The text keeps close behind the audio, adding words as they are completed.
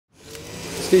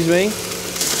Excuse me.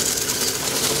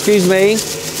 Excuse me.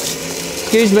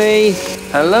 Excuse me.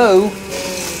 Hello.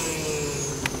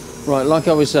 Right, like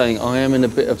I was saying, I am in a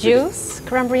bit of... Juice,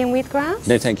 cranberry and wheatgrass.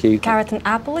 No, thank you. Carrot and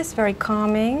apple is very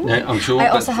calming. No, I'm sure. I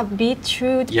also have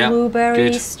beetroot, Yeah,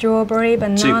 blueberry, good. strawberry,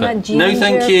 banana, Super. ginger. No,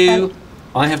 thank you.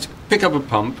 I have to pick up a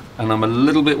pump, and I'm a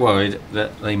little bit worried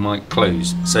that they might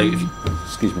close. So, if you...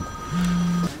 Excuse me.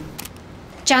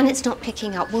 Janet's not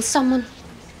picking up. Will someone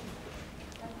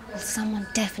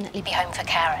definitely be home for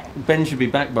Karen? Ben should be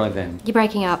back by then. You're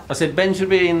breaking up. I said Ben should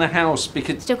be in the house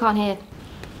because... Still can't hear.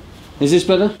 Is this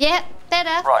better? Yeah,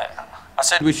 better. Right. I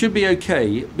said we should be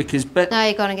okay because Ben... No,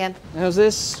 you're gone again. How's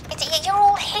this? You're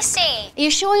all hissy. Are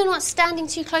you sure you're not standing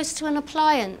too close to an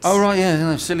appliance? Oh, right, yeah,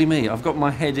 no, silly me. I've got my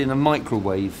head in a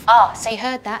microwave. Ah, so you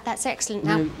heard that. That's excellent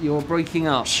now. No, you're breaking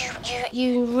up.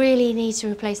 You really need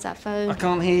to replace that phone. I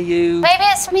can't hear you. Maybe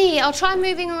it's me. I'll try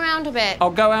moving around a bit.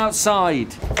 I'll go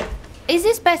outside. Is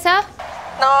this better?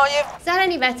 No, Is that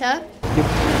any better?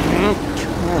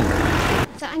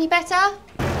 Is that any better?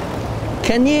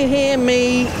 Can you hear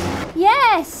me?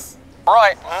 Yes.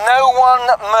 Right, no one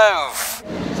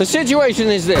move. The situation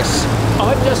is this.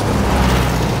 I've just